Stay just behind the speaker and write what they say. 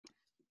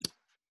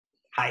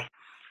Hi.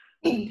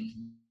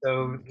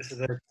 So this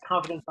is a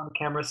confidence on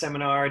camera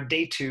seminar,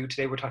 day 2.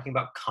 Today we're talking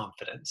about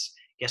confidence.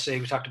 Yesterday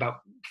we talked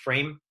about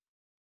frame,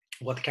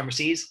 what the camera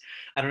sees.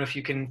 I don't know if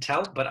you can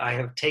tell, but I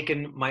have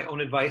taken my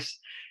own advice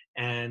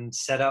and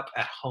set up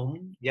at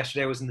home.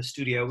 Yesterday I was in the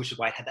studio, which is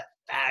why I had that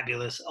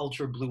fabulous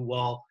ultra blue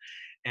wall.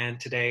 And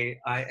today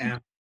I am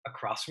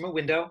across from a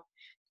window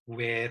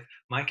with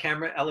my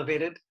camera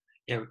elevated.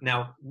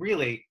 Now,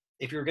 really,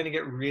 if you were going to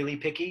get really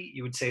picky,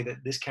 you would say that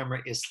this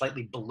camera is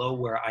slightly below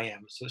where I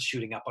am, so it's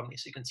shooting up on me,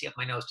 so you can see up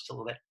my nose just a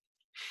little bit,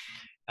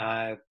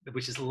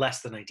 which is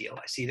less than ideal.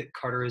 I see that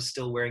Carter is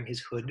still wearing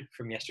his hood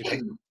from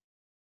yesterday.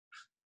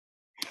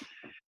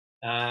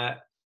 All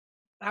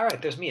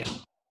right, there's Mia.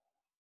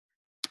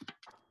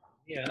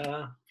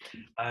 Yeah.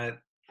 And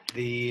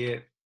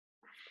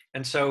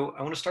so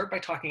I want to start by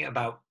talking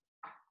about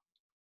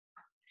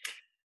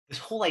this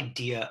whole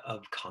idea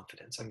of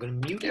confidence. I'm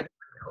going to mute everyone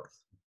else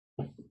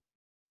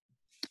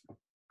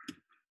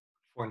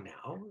for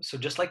now. So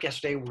just like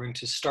yesterday, we're going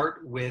to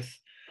start with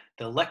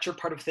the lecture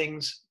part of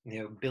things,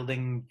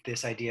 building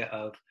this idea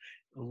of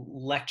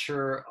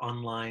lecture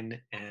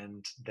online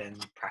and then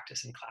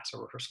practice in class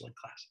or rehearsal in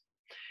class.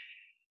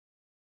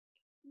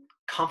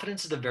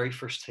 Confidence is the very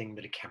first thing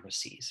that a camera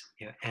sees.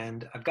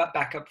 And I've got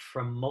backup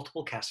from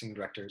multiple casting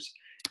directors.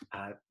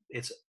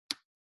 It's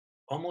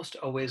almost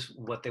always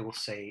what they will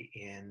say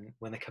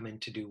when they come in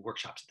to do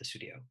workshops at the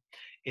studio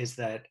is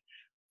that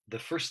the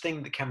first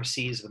thing the camera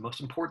sees, the most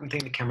important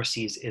thing the camera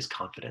sees is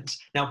confidence.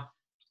 Now,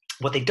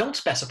 what they don't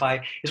specify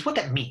is what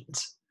that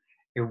means,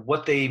 or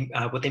what they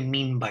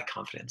mean by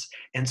confidence.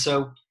 And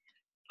so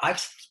I've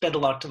spent a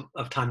lot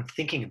of time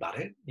thinking about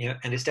it,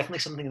 and it's definitely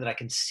something that I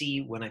can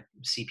see when I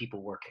see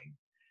people working.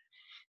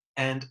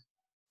 And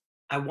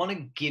I want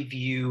to give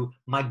you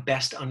my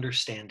best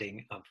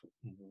understanding of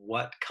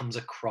what comes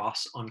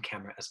across on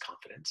camera as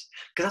confidence,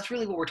 because that's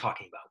really what we're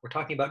talking about. We're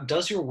talking about,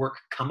 does your work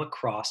come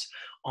across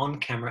on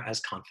camera as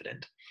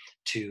confident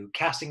to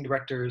casting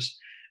directors,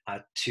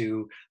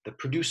 to the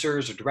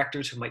producers or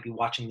directors who might be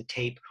watching the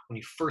tape? When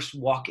you first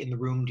walk in the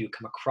room, do you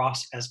come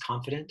across as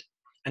confident?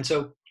 And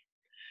so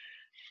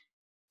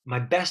my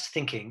best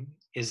thinking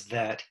is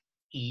that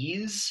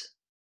ease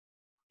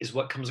is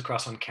what comes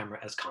across on camera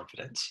as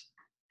confidence.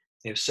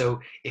 So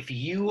if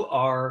you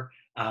are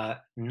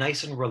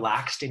nice and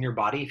relaxed in your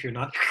body, if you're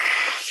not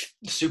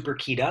super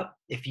keyed up,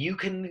 if you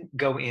can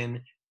go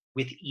in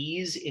with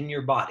ease in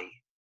your body,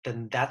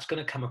 then that's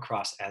going to come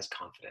across as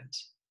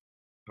confidence,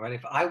 right?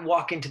 If I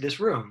walk into this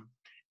room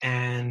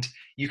and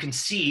you can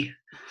see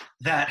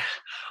that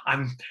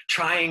I'm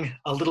trying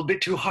a little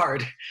bit too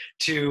hard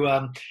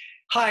to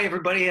hi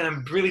everybody, and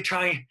I'm really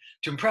trying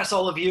to impress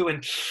all of you,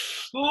 and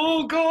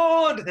oh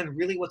god, and then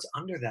really what's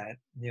under that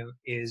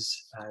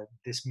is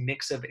this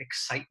mix of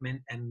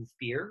excitement and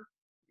fear,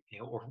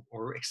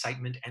 or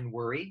excitement and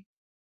worry.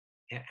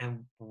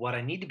 And what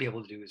I need to be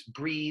able to do is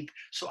breathe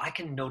so I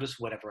can notice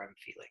whatever I'm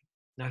feeling.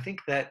 Now, I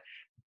think that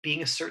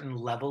being a certain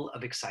level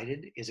of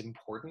excited is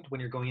important when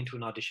you're going into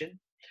an audition.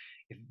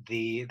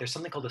 There's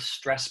something called a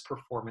stress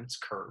performance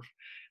curve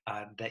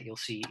that you'll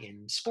see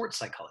in sports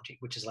psychology,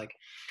 which is like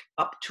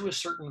up to a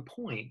certain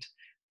point,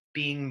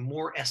 being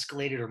more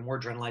escalated or more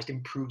adrenalized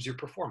improves your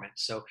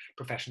performance. So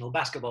professional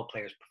basketball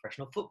players,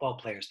 professional football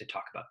players, they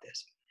talk about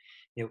this.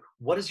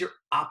 What is your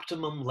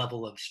optimum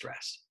level of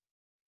stress?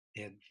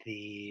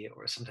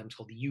 Or sometimes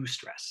called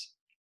eustress.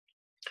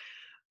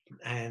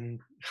 And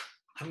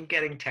I'm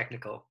getting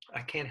technical.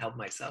 I can't help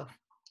myself.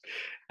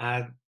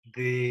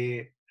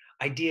 The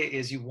idea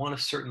is you want a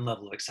certain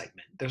level of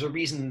excitement. There's a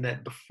reason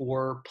that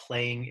before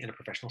playing in a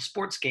professional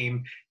sports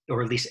game,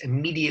 or at least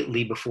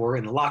immediately before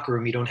in the locker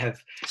room, you don't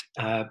have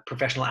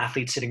professional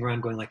athletes sitting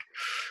around going like,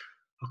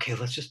 okay,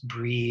 let's just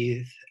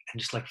breathe and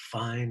just like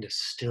find a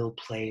still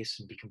place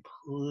and be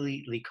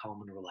completely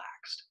calm and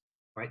relaxed,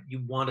 right?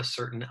 You want a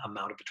certain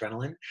amount of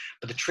adrenaline,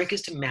 but the trick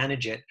is to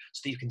manage it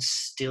so that you can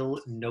still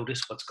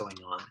notice what's going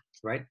on,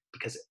 right?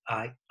 Because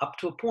up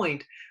to a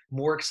point,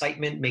 more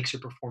excitement makes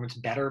your performance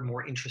better,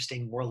 more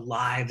interesting, more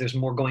live. There's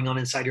more going on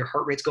inside, your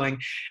heart rate's going,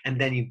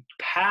 and then you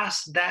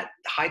pass that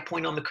high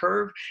point on the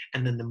curve,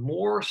 and then the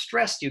more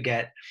stressed you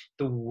get,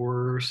 the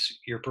worse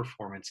your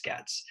performance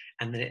gets,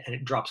 and then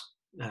it drops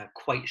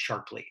quite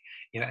sharply.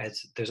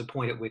 As there's a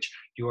point at which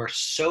you are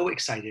so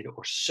excited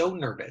or so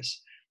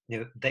nervous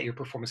that your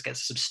performance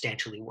gets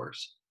substantially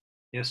worse.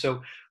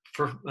 So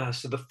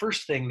the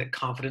first thing that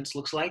confidence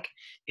looks like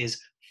is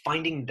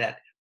finding that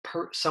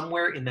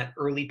somewhere in that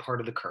early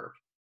part of the curve,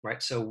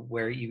 right? So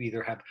where you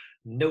either have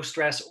no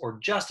stress or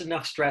just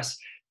enough stress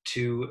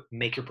to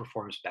make your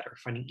performance better,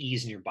 finding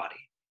ease in your body.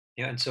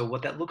 And so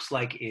what that looks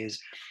like is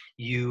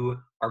you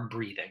are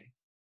breathing.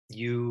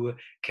 You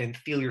can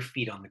feel your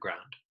feet on the ground.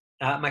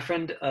 My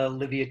friend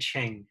Olivia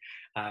Cheng,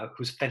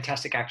 who's a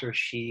fantastic actor,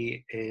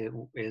 she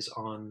is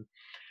on,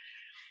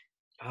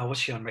 what's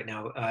she on right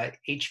now?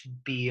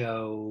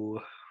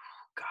 HBO.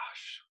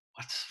 Gosh,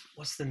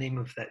 what's the name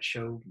of that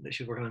show that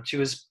she's working on? She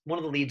was one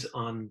of the leads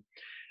on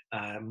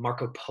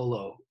Marco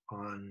Polo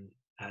on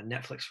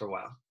Netflix for a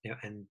while,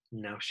 and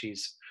now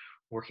she's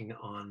working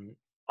on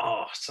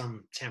Oh,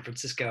 some San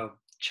Francisco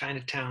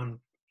Chinatown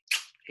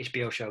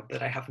HBO show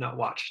that I have not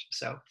watched.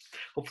 So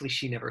hopefully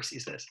she never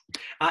sees this.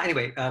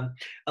 Anyway,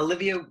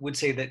 Olivia would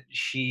say that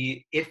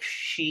if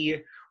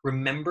she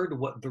remembered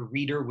what the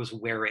reader was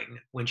wearing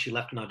when she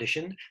left an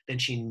audition, then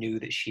she knew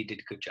that she did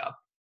a good job.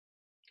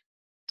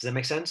 Does that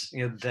make sense?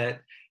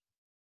 That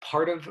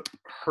part of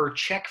her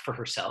check for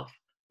herself,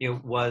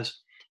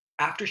 was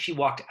after she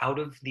walked out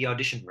of the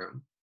audition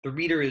room, the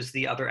reader is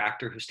the other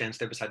actor who stands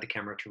there beside the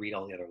camera to read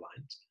all the other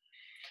lines.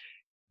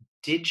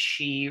 Did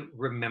she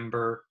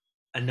remember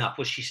enough?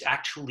 Was she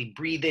actually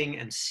breathing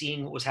and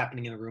seeing what was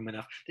happening in the room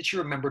enough that she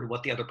remembered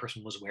what the other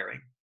person was wearing?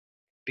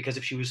 Because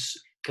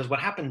what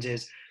happens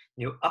is,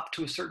 up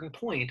to a certain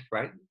point,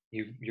 right?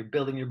 You're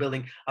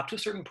building up to a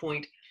certain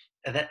point.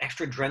 That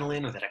extra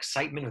adrenaline or that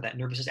excitement or that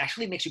nervousness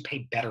actually makes you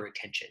pay better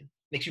attention,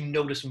 makes you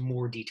notice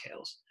more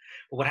details.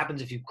 But what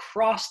happens if you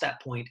cross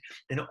that point,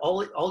 then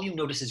all you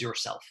notice is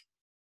yourself.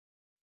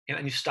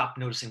 And you stop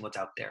noticing what's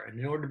out there. And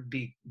in order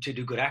to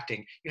do good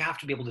acting, you have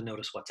to be able to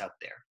notice what's out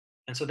there.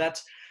 And so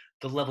that's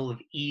the level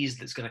of ease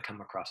that's going to come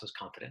across as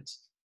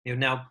confidence.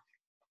 Now,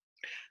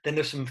 then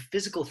there's some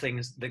physical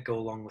things that go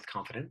along with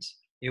confidence,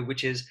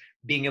 which is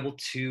being able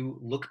to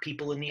look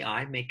people in the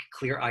eye, make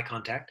clear eye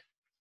contact,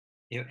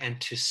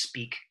 and to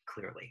speak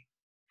clearly.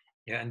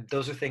 And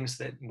those are things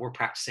that we're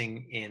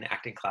practicing in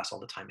acting class all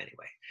the time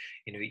anyway.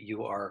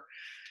 You are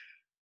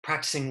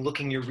practicing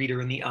looking your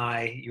reader in the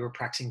eye. You're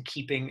practicing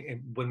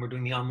when we're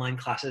doing the online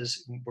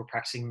classes, we're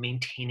practicing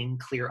maintaining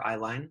clear eye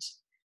lines.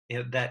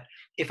 That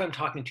if I'm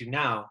talking to you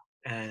now,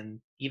 and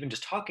even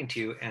just talking to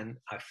you, and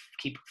I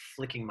keep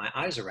flicking my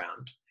eyes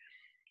around,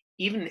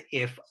 even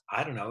if,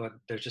 I don't know,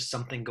 there's just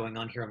something going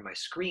on here on my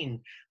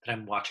screen that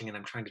I'm watching and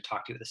I'm trying to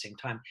talk to you at the same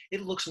time,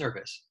 it looks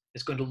nervous.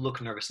 It's going to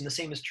look nervous. And the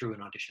same is true in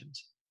auditions.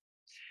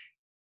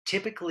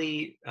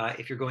 Typically,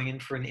 if you're going in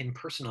for an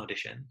in-person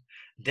audition,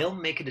 they'll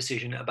make a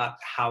decision about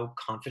how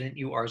confident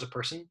you are as a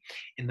person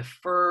in the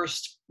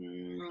first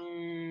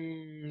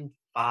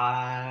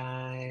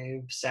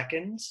 5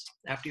 seconds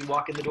after you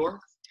walk in the door.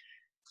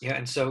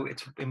 And so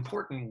it's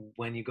important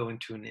when you go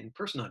into an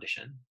in-person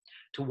audition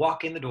to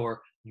walk in the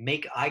door,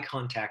 make eye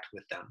contact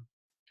with them,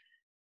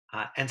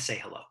 and say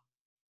hello.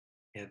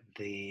 So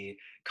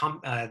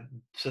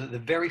that the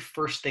very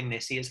first thing they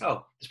see is,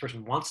 oh, this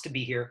person wants to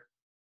be here,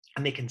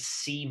 and they can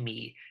see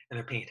me, and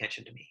they're paying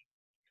attention to me.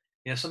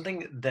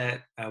 Something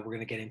that we're going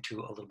to get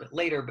into a little bit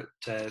later, but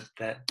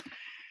that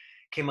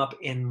came up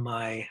in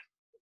my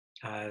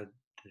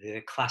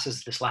the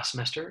classes this last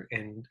semester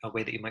in a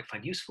way that you might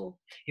find useful,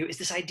 is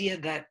this idea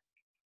that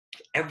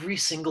every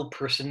single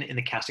person in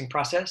the casting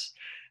process,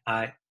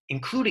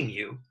 including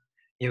you,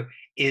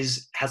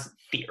 has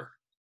fear.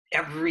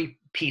 Every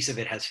piece of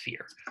it has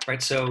fear,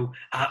 right? So,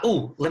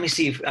 let me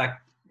see if I'm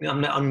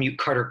going to unmute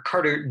Carter.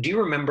 Carter, do you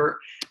remember?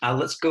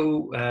 Let's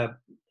go.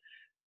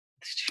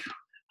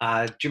 Do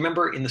you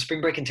remember in the spring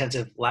break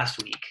intensive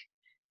last week?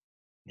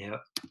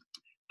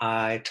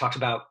 I talked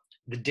about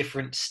the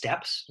different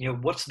steps.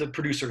 What's the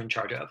producer in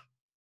charge of?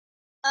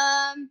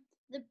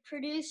 The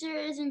producer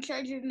is in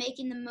charge of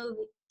making the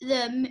movie,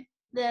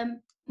 the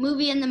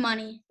movie and the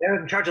money.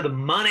 They're in charge of the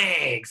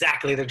money.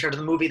 Exactly. They're in charge of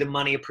the movie, the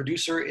money. A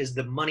producer is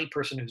the money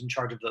person who's in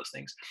charge of those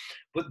things.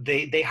 But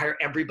they hire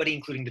everybody,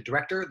 including the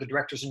director. The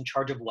director's in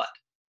charge of what?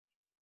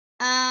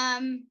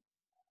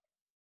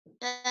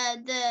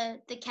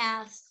 The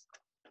cast.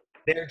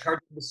 They're in charge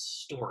of the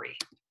story.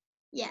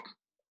 Yeah.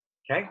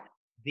 Okay.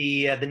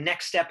 The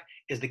next step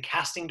is the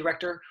casting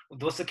director.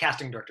 What's the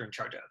casting director in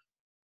charge of?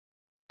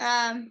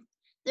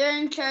 They're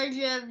in charge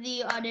of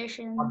the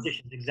auditions.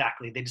 Auditions,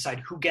 exactly. They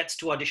decide who gets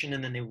to audition,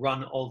 and then they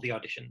run all the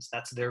auditions.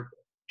 That's their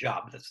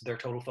job. That's their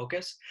total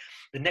focus.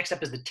 The next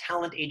step is the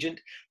talent agent.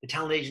 The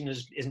talent agent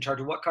is in charge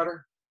of what,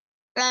 Carter?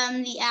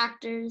 The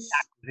actors.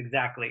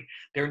 Exactly.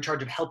 They're in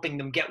charge of helping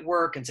them get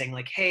work and saying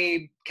like,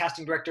 hey,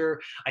 casting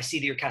director, I see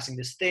that you're casting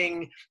this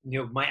thing.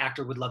 My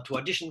actor would love to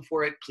audition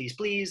for it. Please,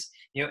 please.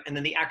 And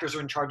then the actors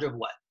are in charge of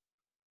what?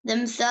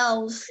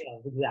 Themselves. Yeah,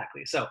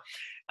 exactly. So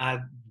so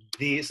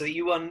that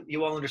you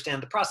all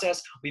understand the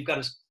process. We've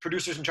got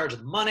producers in charge of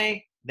the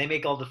money. They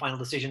make all the final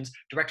decisions.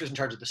 Directors in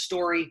charge of the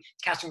story.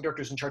 Casting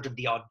directors in charge of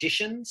the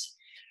auditions.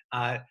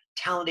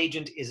 Talent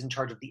agent is in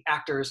charge of the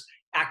actors.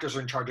 Actors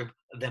are in charge of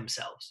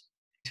themselves,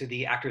 to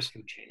the actors'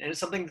 food chain. And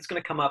it's something that's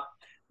going to come up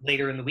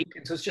later in the week.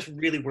 And so it's just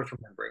really worth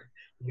remembering,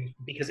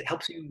 because it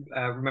helps you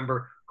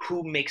remember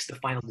who makes the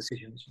final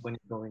decisions when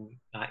you're going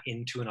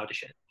into an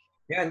audition.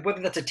 Yeah, and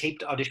whether that's a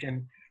taped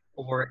audition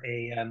or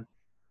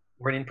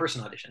an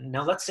in-person audition.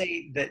 Now, let's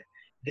say that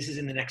this is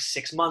in the next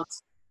 6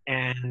 months,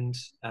 and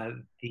so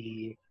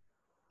the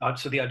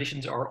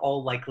auditions are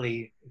all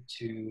likely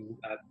to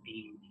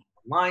be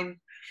online,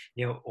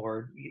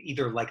 or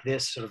either like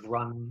this, sort of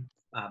run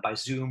by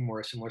Zoom or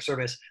a similar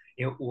service,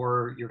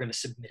 or you're going to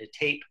submit a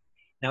tape.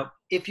 Now,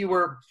 if you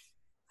were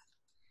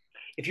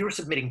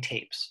submitting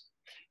tapes,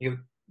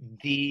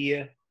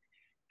 the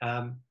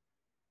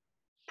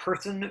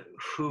person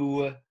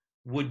who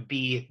would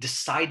be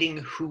deciding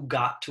who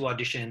got to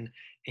audition,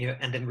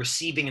 and then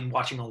receiving and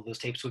watching all of those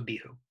tapes would be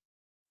who?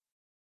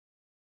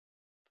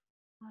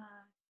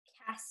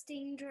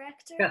 casting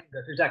director. Yeah,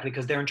 that's exactly,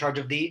 because they're in charge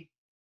of the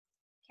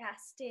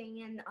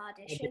Casting and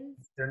auditions.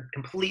 They're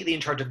completely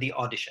in charge of the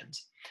auditions.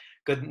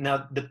 Good.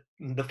 Now,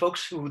 the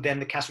folks who then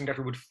the casting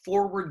director would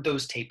forward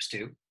those tapes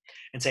to,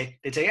 and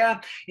they'd say, yeah,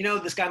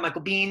 this guy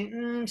Michael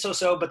Biehn,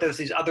 so, but there's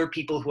these other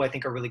people who I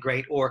think are really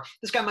great, or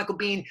this guy Michael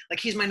Biehn, like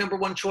he's my number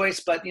one choice,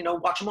 but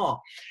watch them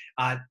all.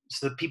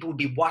 So the people would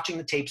be watching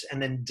the tapes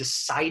and then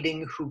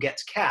deciding who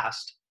gets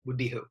cast would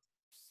be who?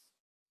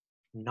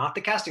 Not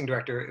the casting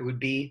director. It would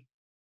be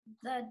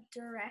the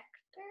director.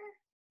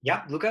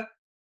 Yeah, Luca.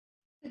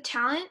 The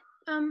talent.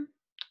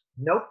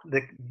 Nope.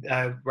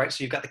 Right.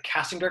 So you've got the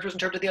casting directors in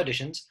charge of the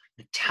auditions,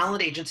 the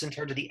talent agents in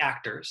charge of the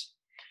actors,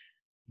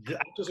 the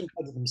actors in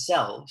charge of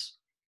themselves.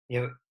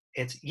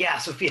 It's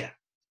Sophia.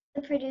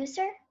 The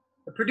producer.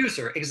 The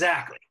producer,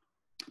 exactly.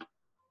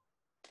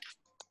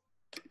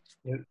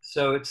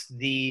 So it's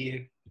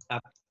the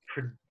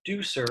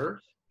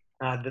producer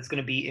that's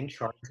going to be in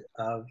charge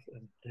of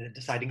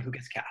deciding who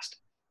gets cast.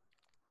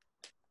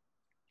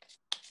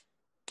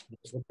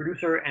 The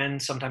producer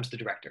and sometimes the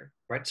director,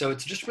 right? So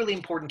it's just really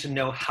important to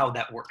know how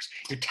that works.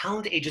 Your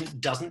talent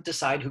agent doesn't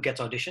decide who gets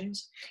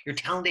auditions. Your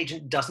talent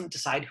agent doesn't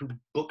decide who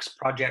books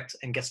projects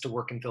and gets to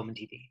work in film and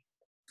TV.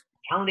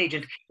 Talent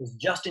agent is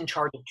just in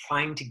charge of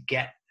trying to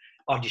get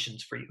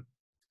auditions for you.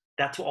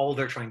 That's all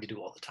they're trying to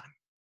do all the time.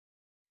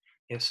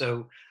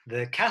 So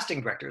the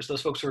casting directors,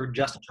 those folks who are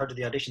just in charge of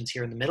the auditions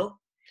here in the middle,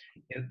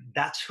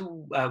 that's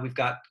who we've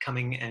got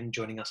coming and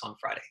joining us on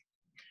Friday.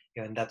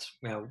 And that's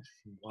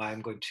why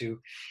I'm going to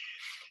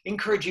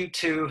encourage you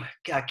to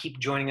keep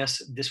joining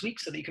us this week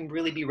so that you can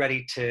really be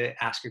ready to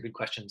ask your good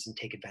questions and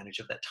take advantage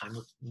of that time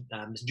with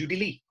Ms. Judy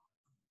Lee.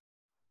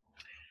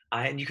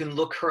 And you can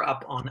look her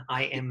up on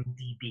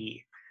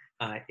IMDb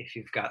if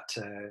you've got,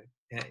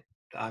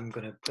 I'm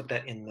going to put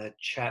that in the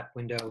chat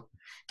window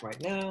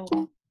right now.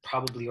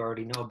 Probably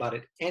already know about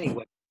it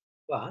anyway,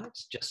 but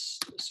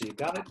just so you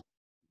got it.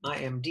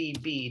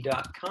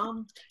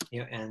 imdb.com,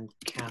 and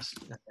cast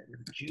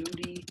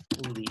Judy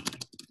Lee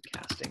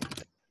casting.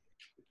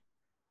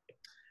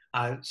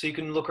 So you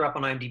can look her up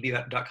on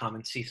imdb.com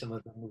and see some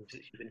of the movies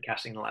that she's been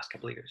casting in the last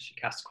couple of years. She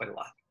casts quite a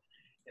lot.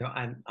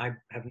 I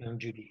have known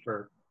Judy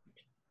for,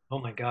 oh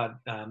my God,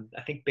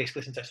 I think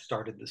basically since I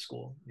started the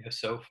school.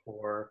 So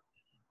for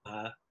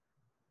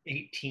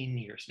 18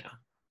 years now.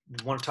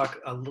 I want to talk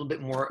a little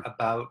bit more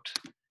about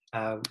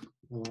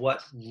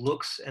what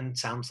looks and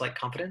sounds like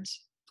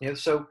confidence.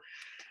 So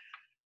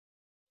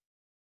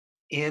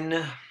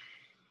in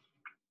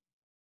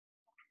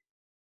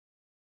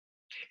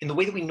the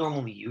way that we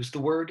normally use the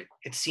word,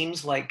 it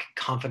seems like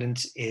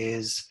confidence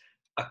is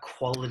a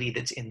quality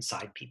that's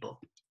inside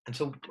people. And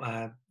so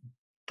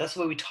that's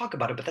the way we talk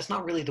about it, but that's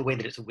not really the way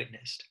that it's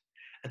witnessed.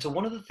 And so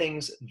one of the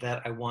things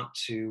that I want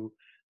to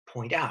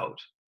point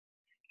out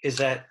is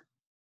that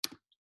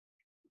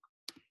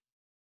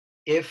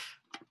if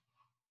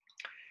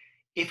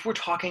we're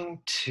talking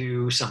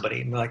to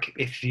somebody, like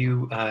if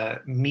you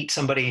meet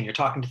somebody and you're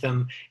talking to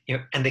them,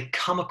 and they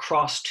come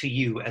across to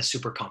you as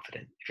super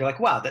confident, if you're like,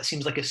 wow, that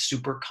seems like a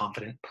super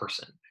confident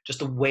person, just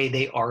the way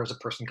they are as a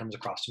person comes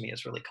across to me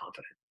as really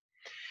confident.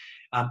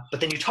 But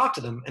then you talk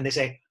to them and they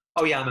say,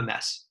 oh yeah, I'm a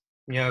mess.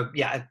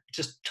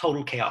 Just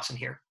total chaos in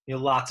here.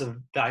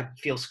 I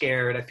feel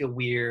scared, I feel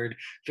weird,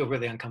 feel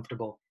really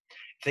uncomfortable.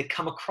 If they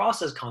come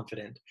across as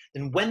confident,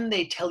 then when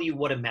they tell you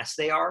what a mess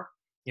they are,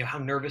 how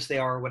nervous they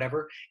are or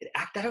whatever,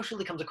 that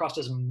actually comes across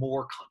as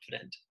more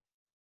confident.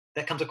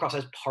 That comes across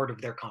as part of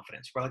their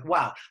confidence. We're like,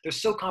 wow, they're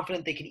so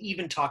confident they can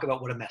even talk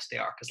about what a mess they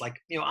are. Because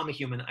I'm a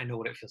human, I know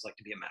what it feels like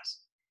to be a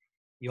mess.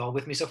 You all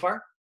with me so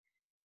far?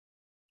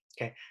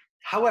 Okay.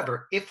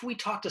 However, if we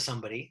talk to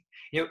somebody,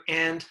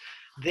 and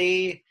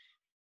they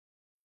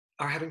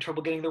are having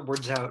trouble getting their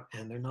words out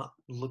and they're not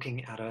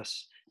looking at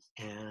us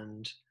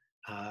and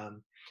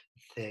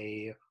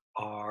they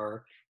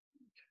are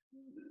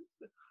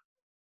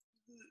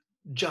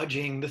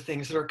judging the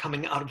things that are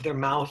coming out of their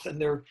mouth and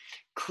they're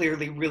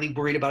clearly really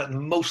worried about it,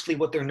 and mostly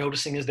what they're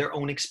noticing is their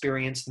own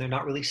experience and they're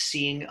not really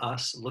seeing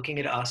us, looking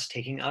at us,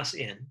 taking us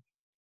in.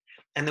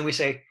 And then we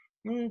say,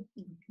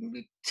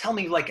 tell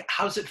me,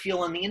 how does it feel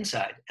on the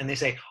inside? And they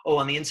say, oh,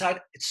 on the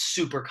inside, it's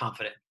super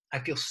confident. I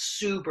feel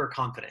super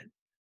confident.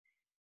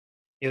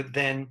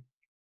 Then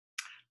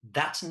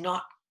that's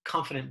not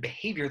confident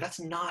behavior. That's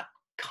not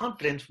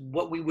confidence.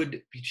 What we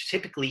would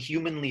typically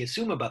humanly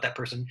assume about that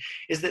person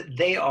is that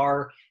they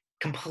are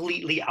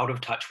completely out of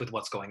touch with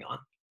what's going on,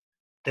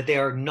 that they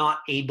are not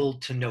able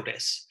to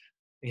notice,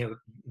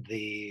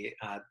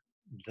 that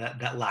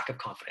lack of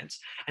confidence.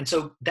 And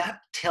so that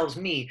tells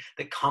me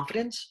that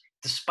confidence,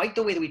 despite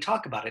the way that we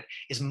talk about it,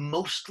 is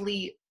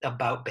mostly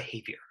about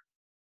behavior.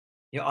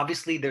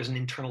 Obviously there's an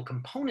internal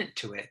component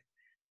to it,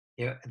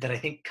 that I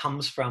think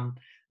comes from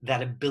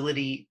that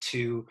ability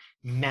to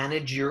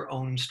manage your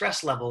own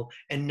stress level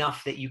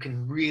enough that you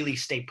can really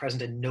stay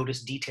present and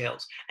notice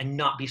details and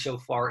not be so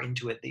far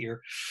into it that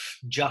you're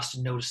just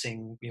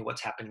noticing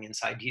what's happening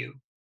inside you.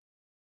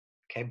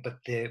 Okay,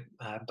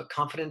 but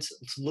confidence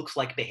looks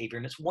like behavior,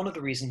 and it's one of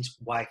the reasons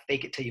why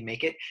fake it till you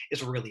make it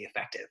is really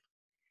effective.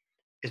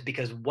 is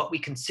because what we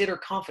consider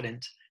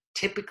confident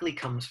typically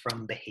comes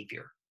from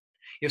behavior.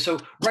 So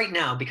right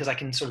now, because I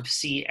can sort of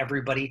see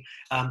everybody,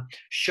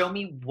 show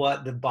me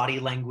what the body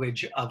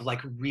language of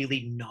like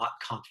really not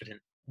confident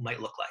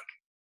might look like.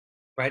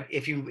 Right?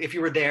 If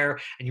you were there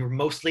and you were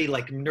mostly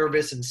like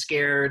nervous and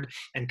scared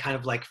and kind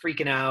of like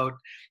freaking out,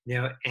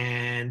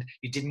 and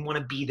you didn't want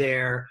to be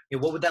there,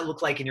 what would that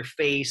look like in your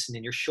face and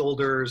in your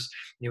shoulders,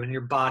 in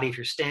your body, if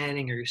you're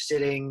standing or you're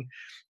sitting,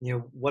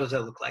 what does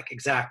that look like?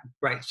 Exactly.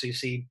 Right. So you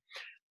see,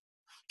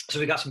 so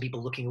we got some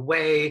people looking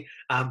away.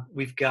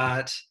 We've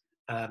got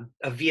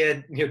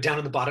Avia, down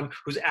on the bottom,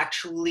 who's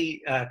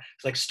actually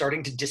like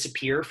starting to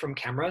disappear from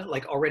camera.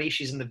 Like already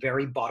she's in the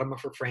very bottom of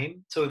her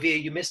frame. So Avia,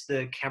 you missed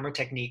the camera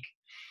technique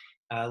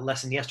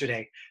lesson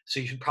yesterday, so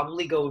you should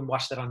probably go and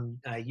watch that on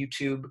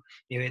YouTube.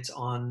 It's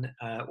on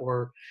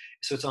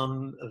it's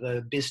on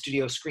the Biz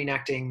Studio Screen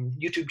Acting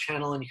YouTube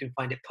channel, and you can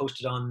find it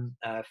posted on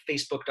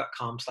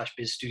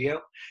facebook.com/bizstudio.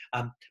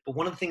 But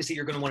one of the things that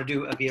you're going to want to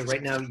do, Avia,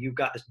 right now, you've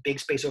got this big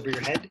space over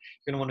your head.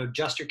 You're going to want to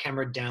adjust your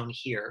camera down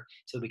here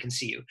so that we can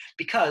see you,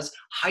 because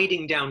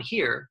hiding down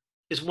here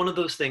is one of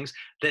those things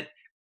that,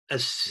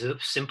 as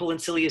simple and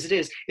silly as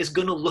it is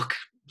going to look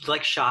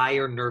like shy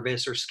or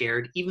nervous or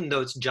scared, even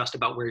though it's just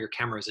about where your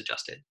camera is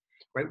adjusted,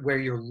 right? Where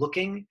you're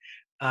looking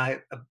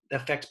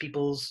affects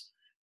people's,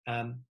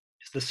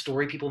 the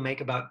story people make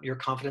about your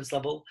confidence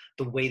level,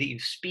 the way that you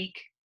speak,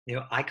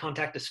 eye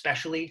contact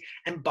especially,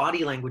 and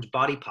body language,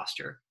 body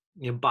posture,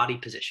 body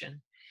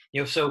position.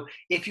 So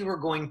if you were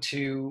going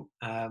to,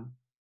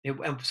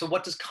 so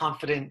what does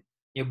confident,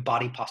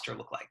 body posture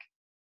look like?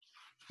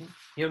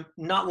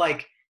 Not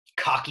like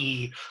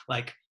cocky,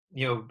 like,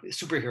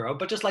 superhero,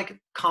 but just like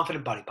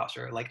confident body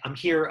posture. Like, I'm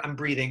here, I'm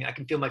breathing, I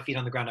can feel my feet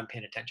on the ground, I'm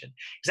paying attention.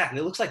 Exactly.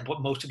 It looks like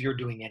what most of you are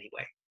doing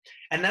anyway.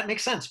 And that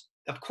makes sense.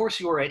 Of course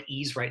you are at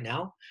ease right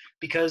now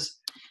because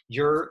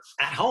you're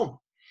at home,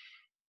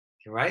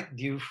 right?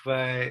 You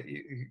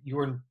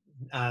were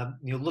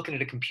looking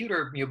at a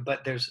computer,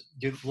 but there's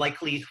the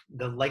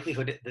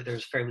likelihood that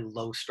there's fairly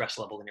low stress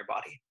level in your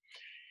body.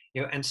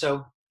 And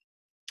so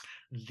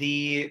let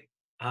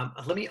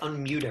me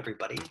unmute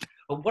everybody.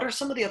 What are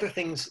some of the other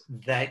things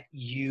that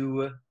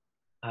you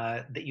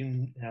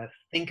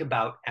think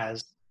about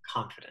as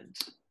confident,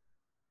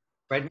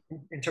 right?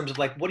 In terms of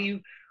like, what do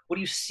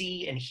you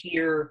see and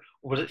hear?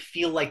 What does it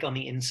feel like on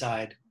the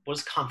inside? What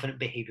does confident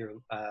behavior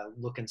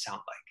look and sound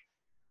like?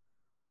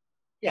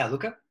 Yeah,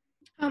 Luca?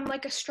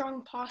 Like a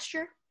strong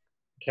posture.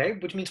 Okay,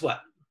 which means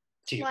what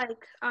to you?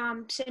 Like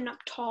sitting up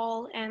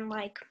tall and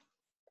like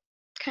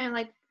kind of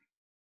like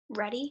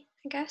ready,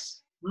 I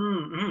guess.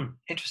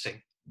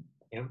 Interesting.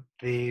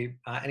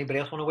 Anybody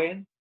else want to weigh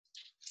in?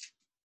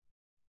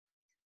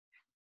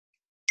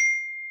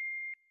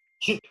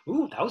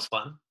 Ooh, that was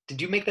fun.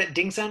 Did you make that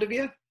ding sound of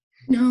you?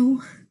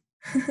 No.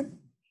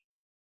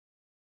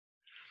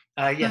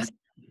 Yes.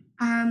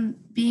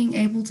 Being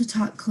able to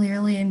talk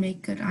clearly and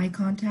make good eye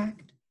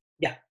contact.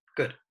 Yeah,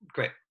 good,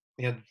 great.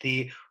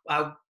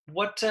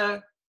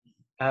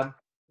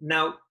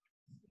 Now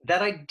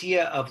that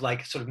idea of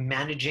like sort of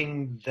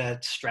managing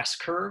that stress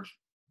curve,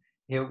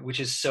 which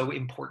is so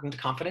important to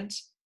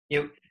confidence.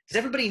 Does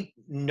everybody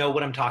know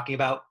what I'm talking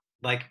about?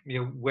 Like,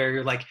 where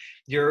you're like,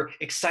 you're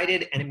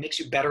excited and it makes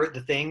you better at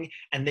the thing,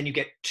 and then you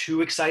get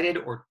too excited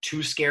or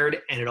too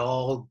scared and it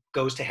all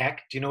goes to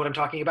heck. Do you know what I'm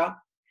talking about?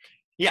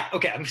 Yeah,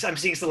 okay, I'm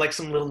seeing some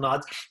little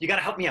nods. You got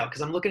to help me out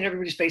because I'm looking at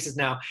everybody's faces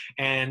now,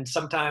 and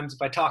sometimes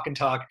if I talk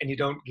and you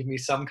don't give me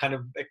some kind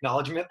of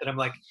acknowledgement, then I'm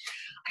like,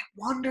 I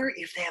wonder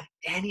if they have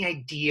any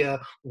idea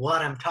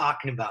what I'm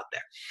talking about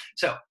there.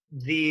 So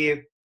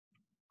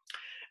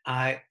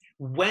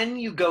when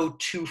you go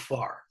too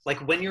far, like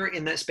when you're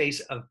in that space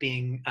of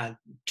being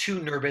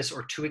too nervous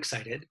or too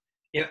excited,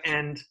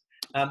 and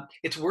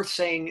it's worth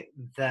saying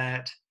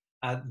that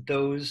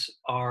those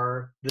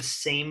are the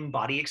same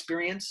body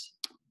experience,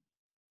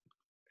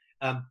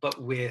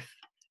 but with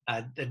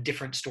a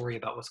different story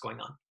about what's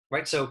going on,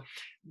 right? So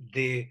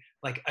the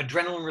like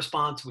adrenaline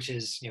response, which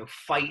is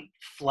fight,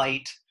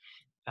 flight,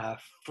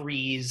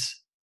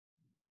 freeze,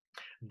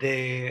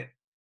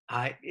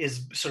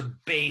 is sort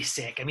of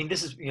basic. I mean,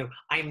 this is,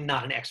 I'm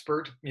not an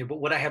expert, but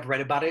what I have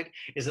read about it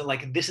is that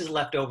like this is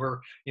left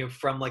over,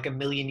 from like a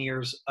million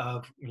years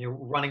of,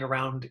 running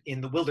around in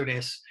the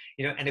wilderness,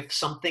 and if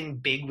something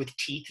big with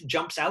teeth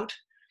jumps out,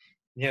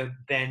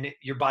 then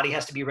your body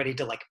has to be ready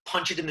to like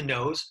punch it in the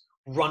nose,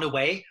 run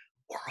away,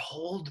 or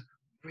hold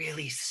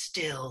really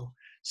still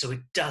so it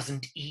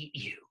doesn't eat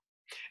you.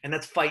 And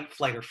that's fight,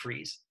 flight, or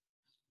freeze.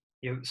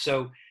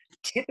 So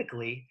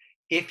typically,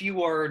 if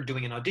you are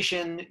doing an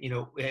audition,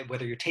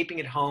 whether you're taping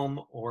at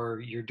home or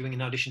you're doing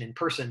an audition in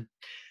person,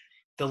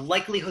 the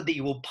likelihood that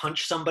you will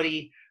punch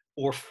somebody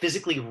or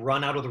physically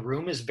run out of the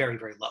room is very,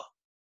 very low.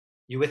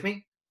 You with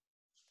me?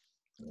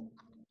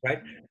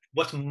 Right?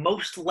 What's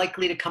most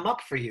likely to come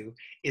up for you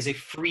is a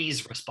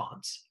freeze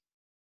response.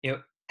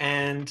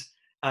 And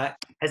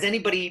has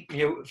anybody,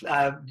 you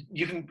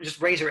can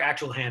just raise your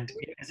actual hand.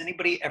 Has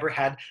anybody ever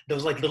had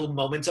those like little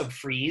moments of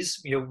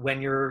freeze, when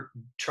you're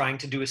trying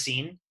to do a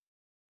scene?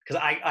 Because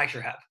I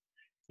sure have.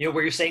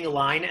 where you're saying a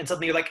line and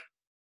suddenly you're like,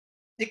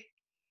 "Tick,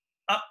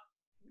 up."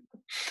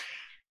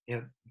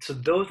 So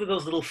those are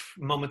those little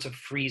moments of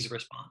freeze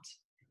response.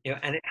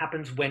 And it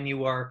happens when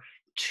you are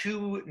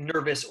too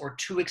nervous or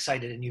too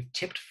excited and you've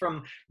tipped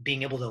from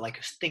being able to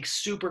like think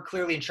super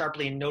clearly and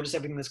sharply and notice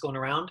everything that's going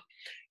around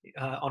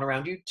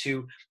you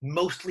to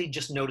mostly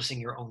just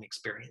noticing your own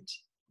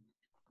experience.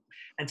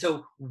 And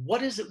so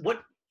what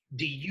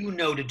do you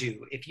know to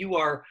do if you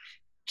are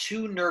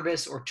too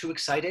nervous or too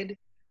excited?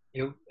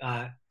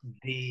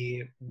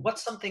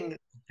 What's something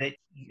that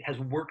has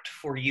worked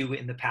for you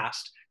in the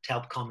past to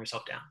help calm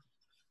yourself down?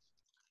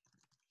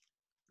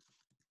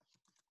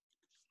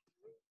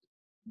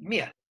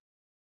 Mia.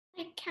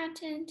 Like count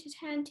to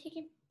 10, take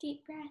a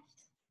deep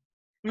breath.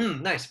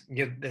 Nice. And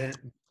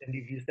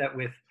you've used that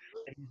with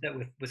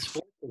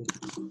sports or with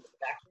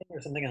acting or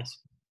something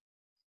else.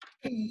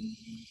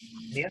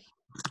 Mia?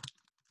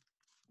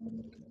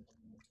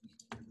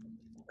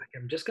 Okay,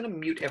 I'm just going to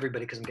mute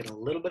everybody because I'm getting a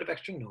little bit of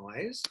extra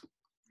noise.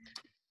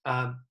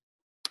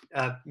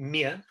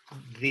 Mia,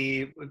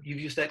 you've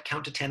used that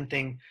count to 10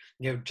 thing,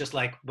 just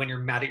like when you're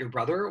mad at your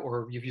brother,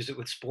 or you've used it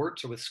with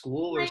sports or with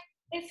school, or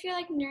if you're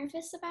like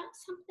nervous about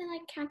something,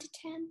 like count to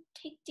 10,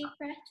 take deep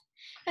breath.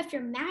 If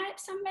you're mad at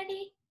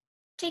somebody,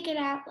 take it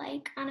out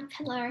like on a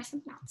pillow or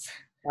something else.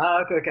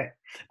 Okay.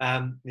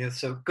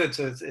 So good.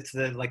 So it's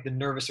the like the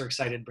nervous or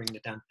excited, bringing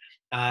it down.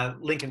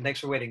 Lincoln, thanks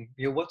for waiting.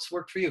 What's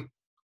worked for you?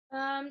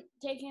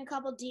 Taking a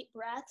couple deep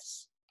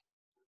breaths,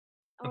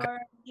 or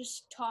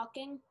just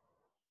talking.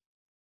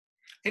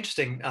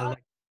 Interesting. Like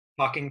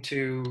talking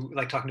to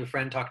a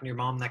friend, talking to your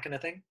mom, that kind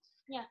of thing.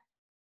 Yeah.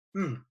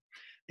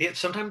 Yeah,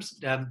 sometimes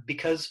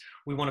because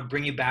we want to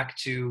bring you back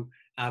to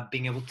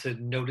being able to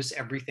notice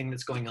everything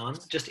that's going on,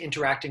 just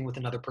interacting with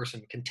another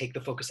person can take the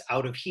focus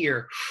out of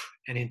here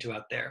and into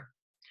out there.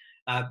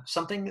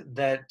 Something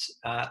that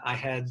I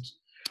had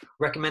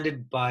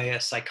recommended by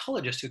a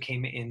psychologist who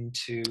came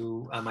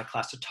into my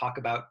class to talk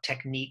about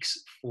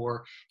techniques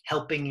for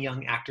helping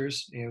young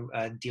actors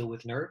deal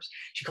with nerves.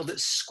 She called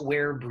it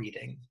square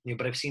breathing,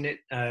 but I've seen it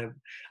a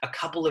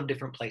couple of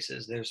different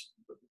places. There's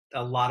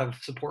a lot of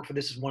support for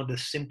this. Is one of the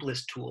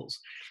simplest tools,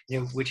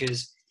 which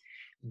is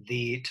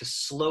to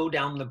slow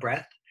down the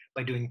breath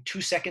by doing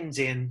 2 seconds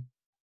in,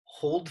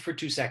 hold for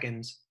 2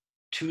 seconds,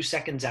 2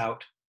 seconds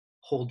out,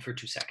 hold for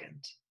 2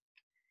 seconds.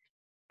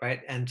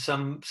 Right, and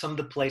some of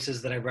the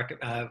places that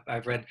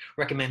I've read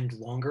recommend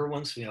longer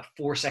ones.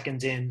 4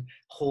 seconds in,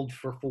 hold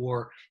for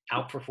 4,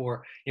 out for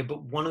 4.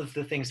 But one of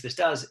the things this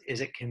does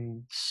is it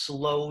can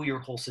slow your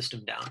whole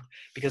system down,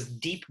 because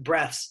deep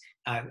breaths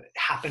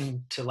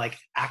happen to like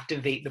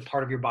activate the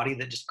part of your body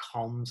that just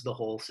calms the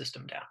whole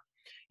system down.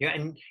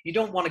 And you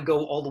don't want to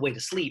go all the way to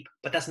sleep,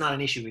 but that's not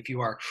an issue if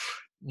you are,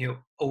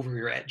 over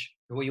your edge.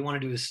 What you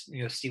want to do is,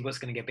 see what's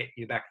going to get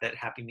you back to that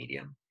happy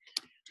medium.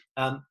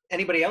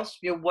 Anybody else?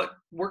 What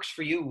works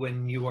for you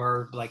when you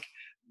are like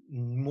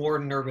more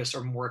nervous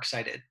or more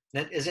excited?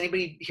 Does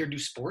anybody here do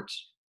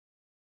sports?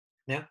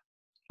 Yeah.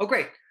 Oh,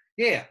 great.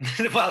 Yeah.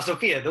 Wow,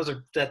 Sophia,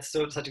 that's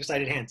such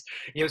excited hands.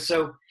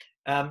 So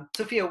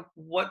Sophia,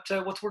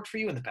 what's worked for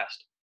you in the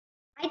past?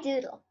 I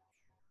doodle.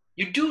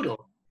 You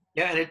doodle.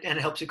 Yeah, and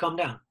it helps you calm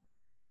down.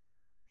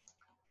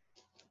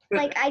 Good.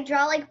 Like I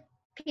draw like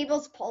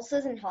people's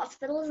pulses in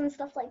hospitals and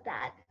stuff like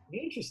that.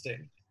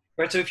 Interesting.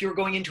 Right. So if you were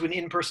going into an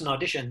in-person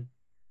audition,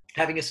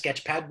 having a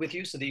sketch pad with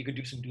you so that you could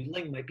do some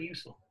doodling might be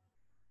useful.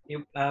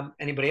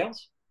 Anybody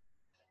else?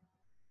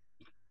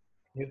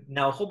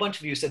 Now a whole bunch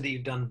of you said that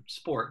you've done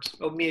sports.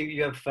 Oh, Mia,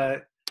 you have.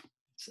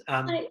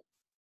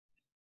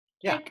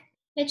 Yeah. Like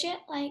fidget,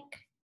 like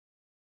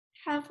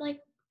have like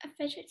a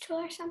fidget tool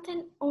or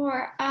something,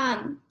 or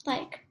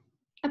like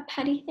a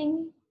putty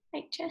thing,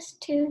 like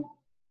just to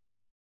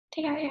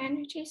take out your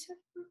energy. So.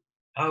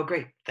 Oh,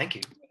 great! Thank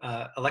you,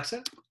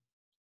 Alexa.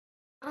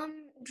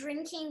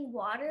 Drinking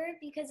water,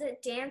 because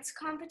at dance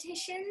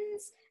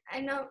competitions,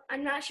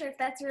 I'm not sure if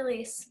that's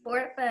really a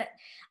sport, but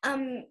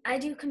I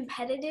do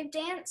competitive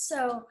dance,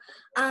 so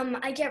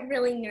I get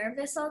really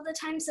nervous all the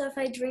time. So if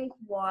I drink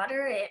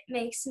water, it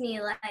makes me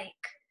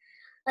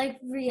like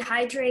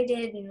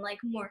rehydrated and like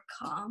more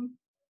calm.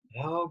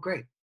 Oh,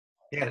 great!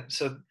 Yeah.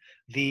 So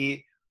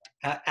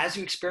as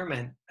you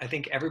experiment, I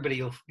think everybody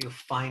you'll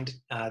find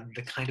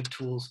the kind of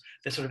tools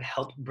that sort of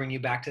help bring you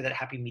back to that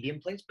happy medium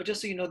place. But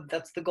just so you know,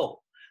 that's the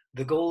goal.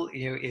 The goal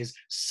is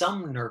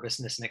some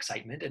nervousness and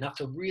excitement, enough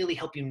to really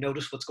help you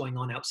notice what's going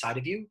on outside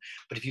of you.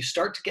 But if you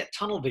start to get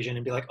tunnel vision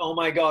and be like, oh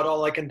my God,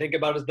 all I can think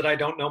about is that I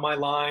don't know my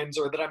lines,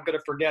 or that I'm going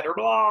to forget, or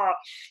blah,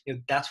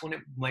 that's when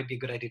it might be a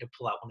good idea to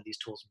pull out one of these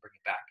tools and bring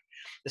it back.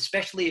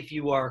 Especially if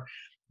you are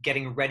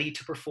getting ready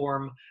to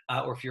perform,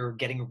 or if you're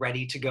getting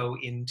ready to go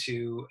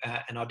into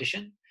an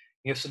audition,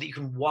 so that you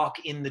can walk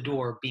in the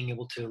door being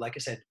able to, like I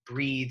said,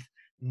 breathe,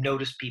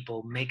 notice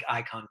people, make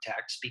eye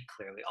contact, speak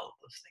clearly, all of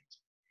those things.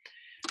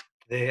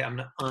 I'm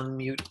going to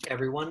unmute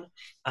everyone.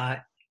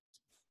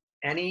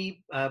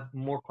 Any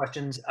more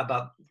questions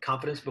about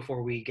confidence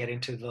before we get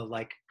into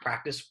the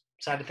practice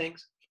side of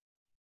things?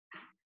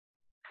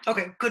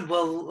 Okay, good.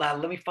 Well,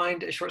 let me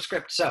find a short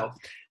script. So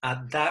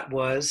that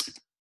was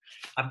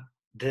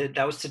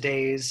That was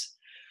today's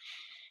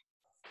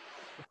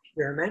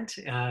experiment.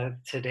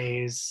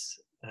 Today's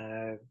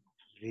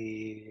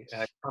the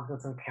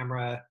Confidence on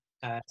Camera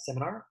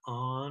seminar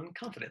on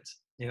confidence.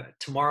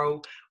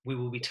 Tomorrow we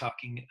will be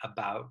talking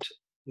about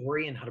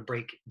story and how to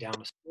break down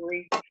a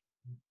story.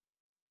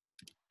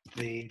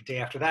 The day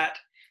after that,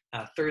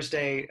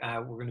 Thursday,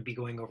 we're going to be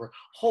going over a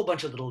whole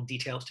bunch of little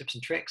details, tips,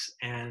 and tricks.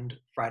 And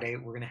Friday,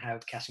 we're going to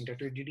have casting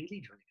director Judy Lee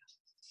joining us.